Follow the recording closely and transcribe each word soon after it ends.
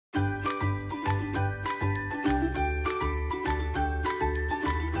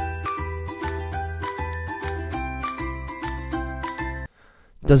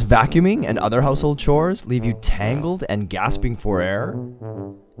Does vacuuming and other household chores leave you tangled and gasping for air?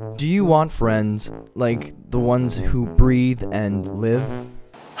 Do you want friends like the ones who breathe and live?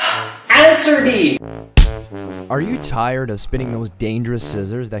 Answer me! Are you tired of spinning those dangerous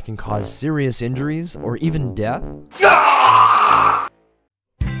scissors that can cause serious injuries or even death?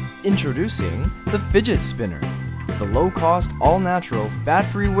 Introducing the Fidget Spinner, the low-cost, all-natural,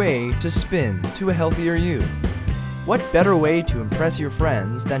 fat-free way to spin to a healthier you. What better way to impress your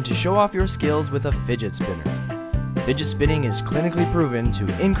friends than to show off your skills with a fidget spinner? Fidget spinning is clinically proven to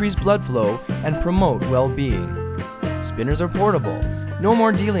increase blood flow and promote well-being. Spinners are portable. No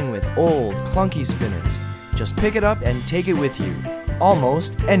more dealing with old, clunky spinners. Just pick it up and take it with you,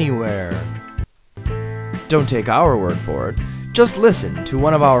 almost anywhere. Don't take our word for it. Just listen to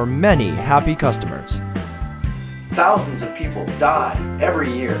one of our many happy customers. Thousands of people die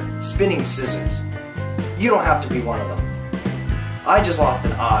every year spinning scissors. You don't have to be one of them. I just lost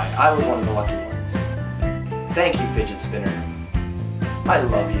an eye. I was one of the lucky ones. Thank you, Fidget Spinner. I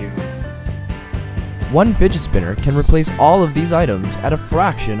love you. One fidget spinner can replace all of these items at a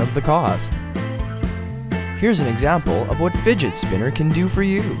fraction of the cost. Here's an example of what Fidget Spinner can do for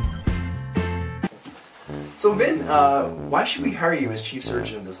you. So Vin, why should we hire you as chief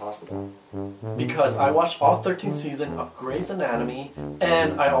surgeon of this hospital? Because I watched all 13th season of Grey's Anatomy,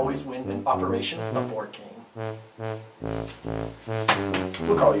 and I always win an operation for the board game.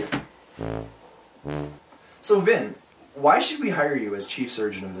 We'll call you. So Vin, why should we hire you as chief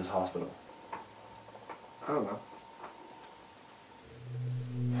surgeon of this hospital? I don't know.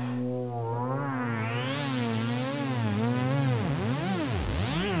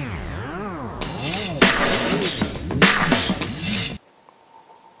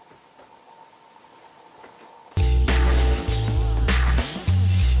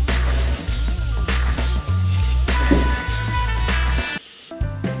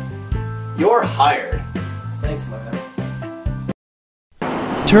 You're hired. Thanks, man.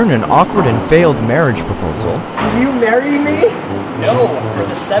 Turn an awkward and failed marriage proposal. Will you marry me? No, for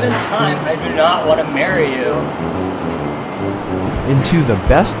the 7th time, I do not want to marry you. Into the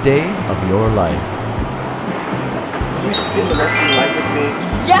best day of your life. Will you spend the rest of your life with me?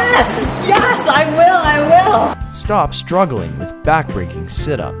 Yes! Yes, I will! Stop struggling with backbreaking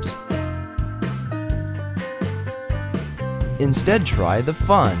sit-ups. Instead, try the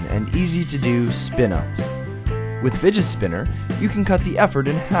fun and easy-to-do spin-ups. With Fidget Spinner, you can cut the effort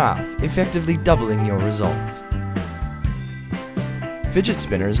in half, effectively doubling your results. Fidget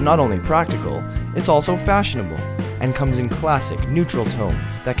Spinner is not only practical, it's also fashionable, and comes in classic, neutral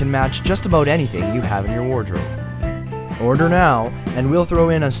tones that can match just about anything you have in your wardrobe. Order now, and we'll throw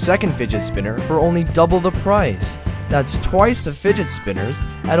in a second Fidget Spinner for only double the price. That's twice the Fidget Spinners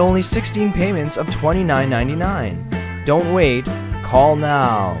at only 16 payments of $29.99. Don't wait, call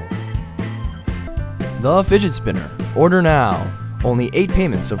now. The Fidget Spinner. Order now. Only 8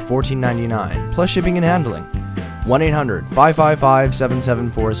 payments of $14.99, plus shipping and handling.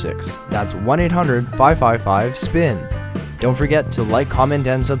 1-800-555-7746. That's 1-800-555-SPIN. Don't forget to like, comment,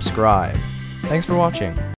 and subscribe. Thanks for watching.